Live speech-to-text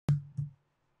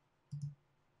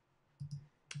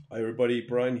Hi everybody,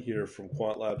 Brian here from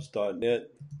quantlabs.net.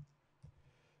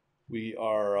 We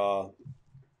are, uh,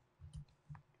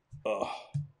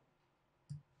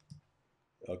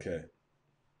 okay,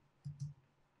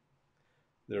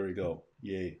 there we go.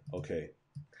 Yay, okay.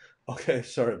 Okay,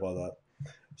 sorry about that.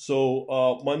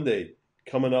 So, Monday,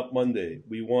 coming up Monday,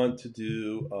 we want to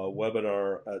do a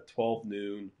webinar at 12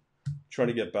 noon, trying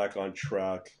to get back on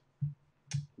track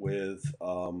with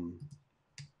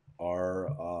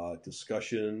our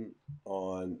discussion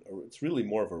on, it's really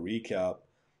more of a recap,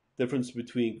 difference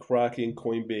between Kraken,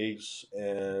 Coinbase,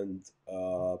 and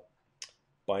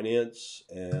Binance,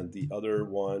 and the other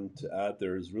one to add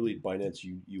there is really Binance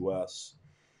US.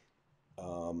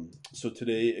 So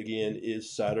today again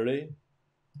is Saturday,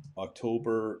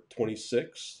 October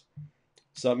 26th.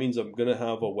 So that means I'm going to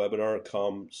have a webinar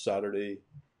come Saturday,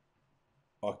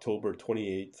 October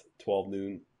 28th, 12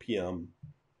 noon p.m.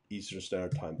 Eastern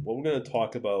Standard Time. What we're going to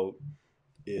talk about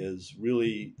is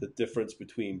really the difference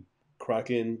between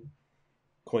Kraken,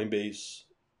 Coinbase,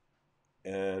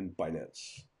 and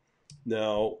Binance.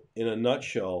 Now, in a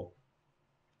nutshell,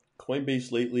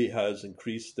 Coinbase lately has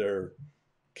increased their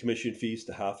commission fees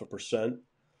to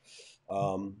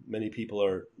 0.5%. Many people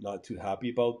are not too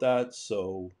happy about that,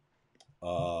 so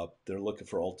they're looking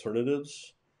for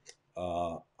alternatives.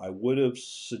 I would have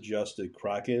suggested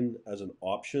Kraken as an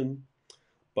option,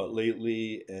 but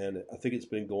lately, and I think it's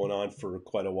been going on for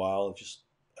quite a while, just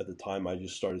at the time I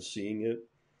just started seeing it,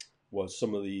 was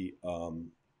some of the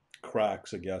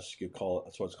cracks, I guess you could call it.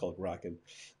 That's why it's called Kraken.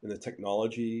 In the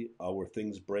technology, where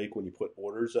things break when you put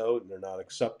orders out and they're not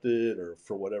accepted, or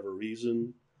for whatever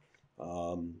reason.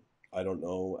 I don't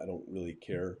know. I don't really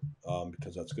care,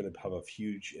 because that's going to have a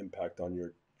huge impact on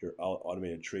your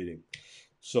automated trading.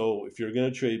 So if you're going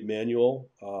to trade manual,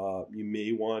 you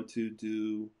may want to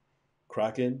do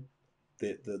Kraken.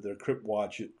 Their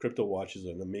crypto watch is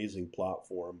an amazing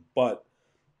platform, but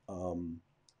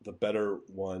the better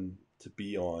one to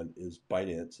be on is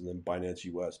Binance, and then Binance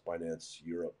US, Binance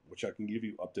Europe, which I can give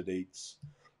you up to dates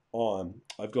on.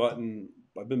 I've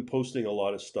been posting a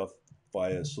lot of stuff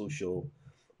via social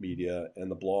media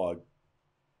and the blog,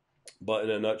 but in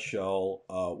a nutshell,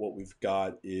 what we've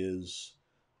got is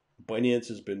Binance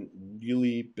has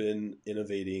really been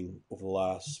innovating over the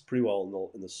last pretty well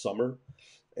in the summer.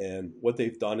 And what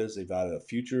they've done is they've added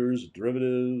futures,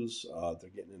 derivatives.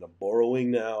 They're getting into borrowing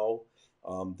now.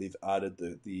 They've added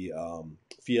the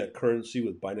fiat currency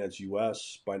with Binance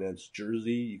US, Binance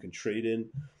Jersey. You can trade in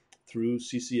through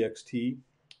CCXT.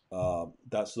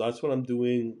 That's what I'm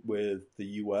doing with the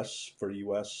US for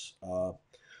US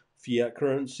fiat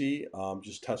currency. I'm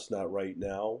just testing that right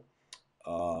now,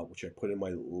 which I put in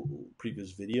my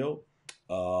previous video.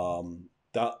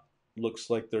 That looks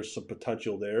like there's some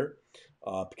potential there,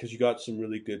 because you got some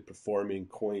really good performing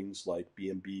coins like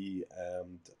BNB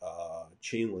and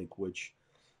Chainlink, which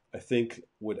I think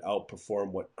would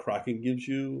outperform what Kraken gives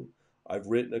you. I've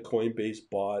written a Coinbase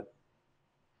bot,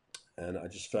 and I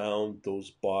just found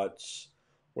those bots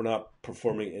were not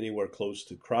performing anywhere close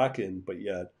to Kraken, but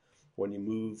yet when you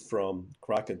move from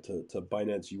Kraken to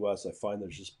Binance US, I find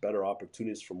there's just better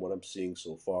opportunities from what I'm seeing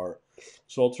so far.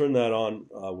 So I'll turn that on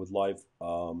with live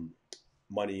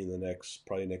money in the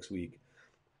probably next week.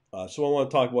 So I want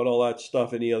to talk about all that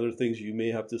stuff, any other things you may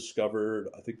have discovered.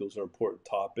 I think those are important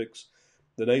topics.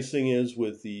 The nice thing is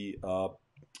with the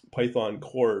Python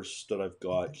course that I've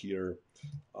got here,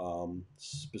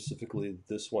 specifically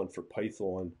this one for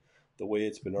Python, the way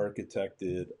it's been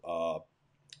architected,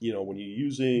 when you're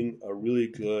using a really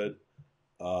good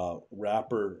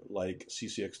wrapper like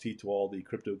CCXT to all the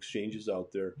crypto exchanges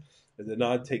out there, it did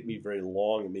not take me very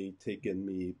long. It may have taken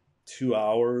me 2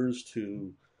 hours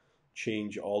to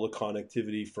change all the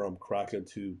connectivity from Kraken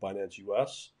to Binance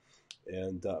US,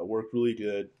 and it worked really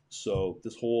good. So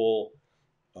this whole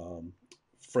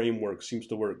framework seems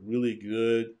to work really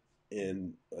good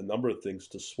in a number of things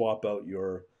to swap out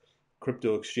your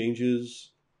crypto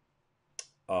exchanges,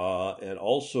 and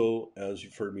also, as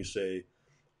you've heard me say,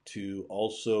 to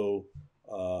also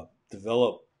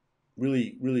develop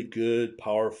really good,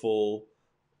 powerful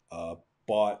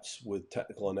bots with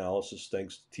technical analysis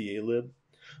thanks to TAlib,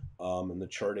 and the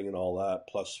charting and all that,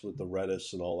 plus with the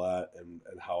Redis and all that, and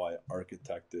how I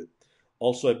architect it.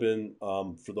 Also, I've been,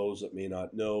 for those that may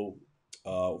not know,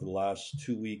 over the last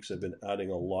 2 weeks, I've been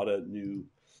adding a lot of new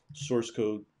source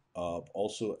code.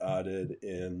 Also added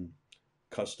in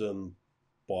custom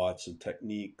bots and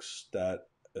techniques that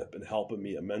have been helping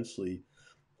me immensely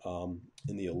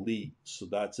in the elite. So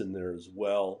that's in there as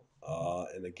well.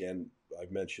 And again,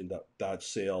 I've mentioned that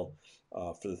sale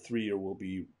for the 3-year will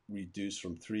be reduced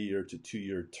from 3-year to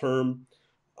 2-year term,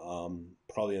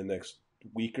 probably in the next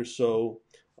week or so.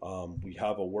 We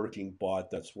have a working bot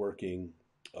that's working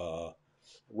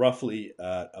roughly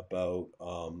at about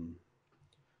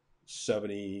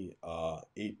 78%,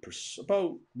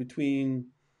 about between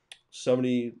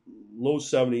 70, low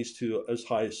 70s to as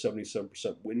high as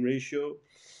 77% win ratio,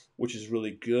 which is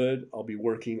really good. I'll be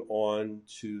working on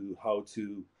to how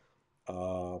to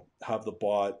have the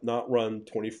bot not run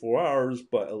 24 hours,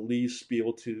 but at least be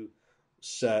able to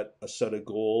set a set of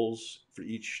goals for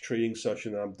each trading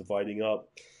session that I'm dividing up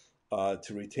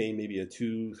to retain maybe a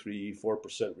 2, 3,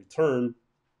 4% return,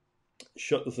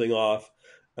 shut the thing off,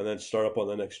 and then start up on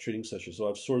the next trading session. So I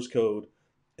have source code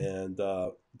and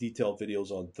detailed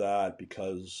videos on that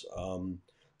because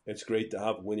it's great to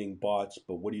have winning bots,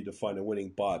 but what do you define a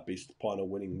winning bot based upon a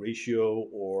winning ratio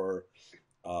or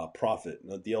profit?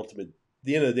 Now, the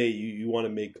end of the day, you want to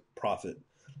make profit.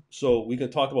 So we can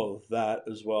talk about that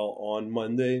as well on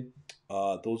Monday.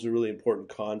 Those are really important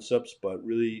concepts, but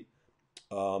really,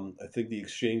 I think the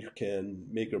exchange can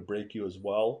make or break you as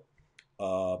well.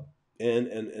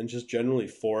 And just generally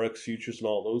Forex futures and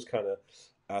all those kind of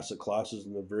asset classes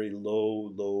and the very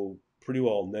low, pretty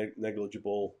well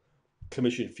negligible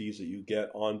commission fees that you get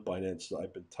on Binance that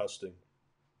I've been testing.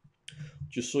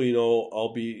 Just so you know,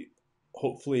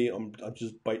 hopefully I'm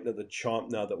just biting at the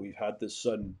chomp now that we've had this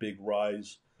sudden big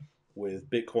rise with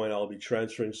Bitcoin. I'll be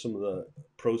transferring some of the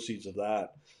proceeds of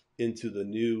that into the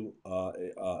new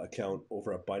account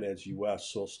over at Binance US.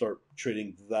 So I'll start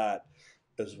trading that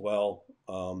as well.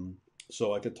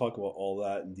 So I can talk about all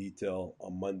that in detail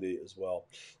on Monday as well.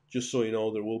 Just so you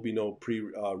know, there will be no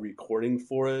pre-recording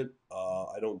for it.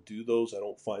 I don't do those. I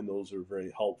don't find those are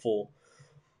very helpful.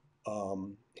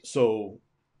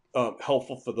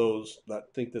 Helpful for those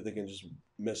that think that they can just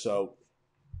miss out,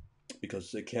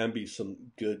 because there can be some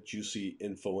good juicy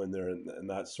info in there, and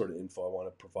that sort of info I want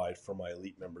to provide for my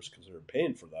elite members because they're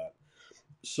paying for that.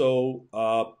 So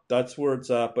that's where it's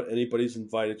at, but anybody's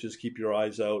invited. Just keep your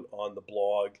eyes out on the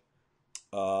blog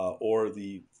or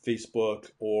the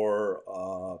Facebook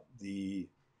or the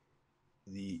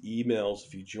emails.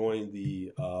 If you join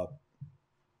the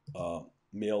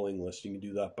mailing list, you can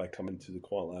do that by coming to the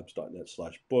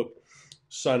quantlabs.net/book.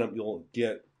 Sign up. You'll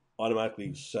get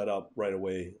automatically set up right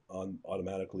away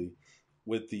automatically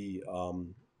with the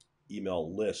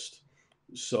email list.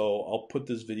 So I'll put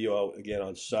this video out again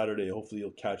on Saturday. Hopefully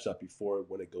you'll catch that before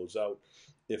when it goes out.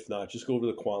 If not, just go over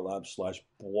to the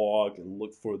quantlabs/blog and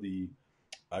look for the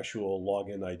actual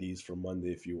login IDs for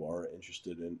Monday if you are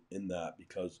interested in that,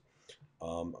 because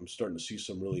I'm starting to see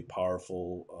some really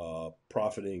powerful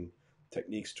profiting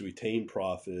techniques to retain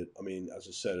profit. I mean, as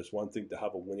I said, it's one thing to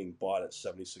have a winning bot at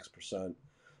 76%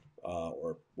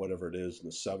 or whatever it is in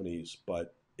the 70s,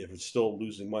 but if it's still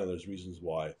losing money, there's reasons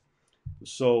why.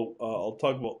 So I'll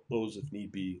talk about those if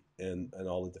need be, and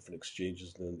all the different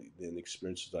exchanges and the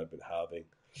experiences I've been having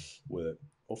with it.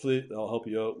 Hopefully that'll help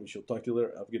you out. We shall talk to you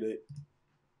later. Have a good day.